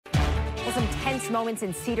Well, some tense moments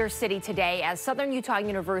in Cedar City today as Southern Utah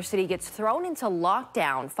University gets thrown into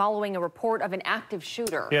lockdown following a report of an active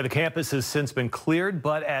shooter. Yeah, the campus has since been cleared,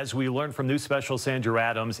 but as we learned from News Specialist Andrew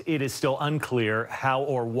Adams, it is still unclear how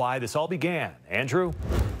or why this all began. Andrew?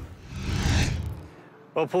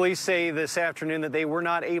 Well, police say this afternoon that they were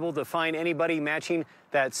not able to find anybody matching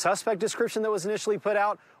that suspect description that was initially put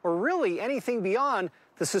out, or really anything beyond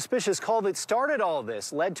the suspicious call that started all of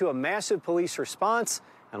this, led to a massive police response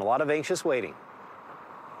and a lot of anxious waiting.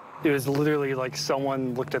 It was literally like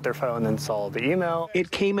someone looked at their phone and saw the email. It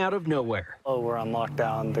came out of nowhere. Oh, we're on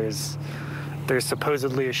lockdown. There's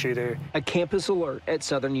supposedly a shooter. A campus alert at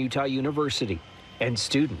Southern Utah University. And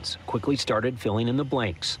students quickly started filling in the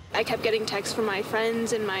blanks. I kept getting texts from my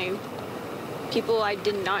friends and my people I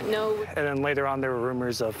did not know. And then later on, there were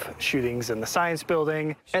rumors of shootings in the science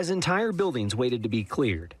building. As entire buildings waited to be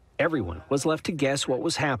cleared, everyone was left to guess what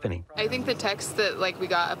was happening. I think the text that we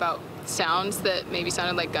got about sounds that maybe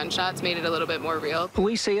sounded like gunshots made it a little bit more real.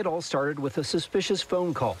 Police say it all started with a suspicious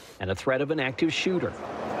phone call and a threat of an active shooter.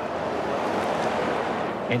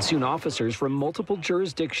 And soon officers from multiple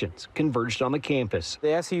jurisdictions converged on the campus. The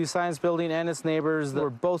SUU Science Building and its neighbors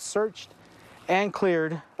were both searched and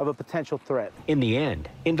cleared of a potential threat. In the end,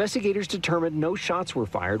 investigators determined no shots were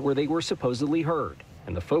fired where they were supposedly heard,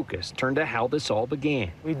 and the focus turned to how this all began.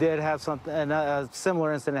 We did have a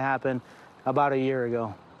similar incident happen about a year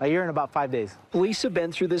ago, a year and about 5 days. Police have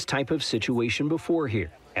been through this type of situation before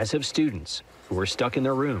here, as have students who were stuck in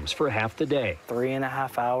their rooms for half the day.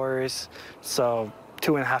 3.5 hours, so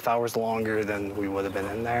 2.5 hours longer than we would have been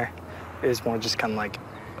in there. It was more just kind of like,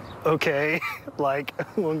 okay,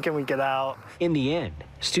 when can we get out? In the end,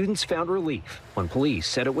 students found relief when police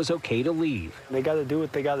said it was okay to leave. They got to do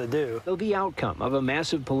what they got to do. Though the outcome of a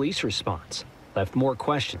massive police response left more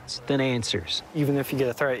questions than answers. Even if you get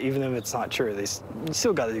a threat, even if it's not true, you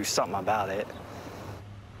still got to do something about it.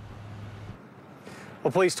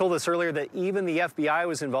 Well, police told us earlier that even the FBI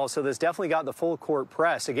was involved, so this definitely got the full court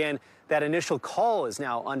press. Again, that initial call is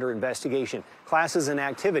now under investigation. Classes and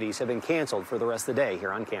activities have been canceled for the rest of the day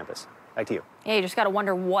here on campus. Back to you. Yeah, you just got to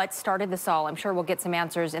wonder what started this all. I'm sure we'll get some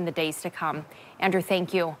answers in the days to come. Andrew,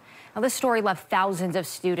 thank you. Now, this story left thousands of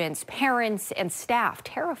students, parents, and staff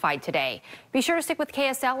terrified today. Be sure to stick with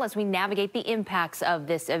KSL as we navigate the impacts of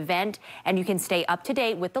this event, and you can stay up to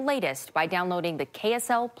date with the latest by downloading the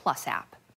KSL Plus app.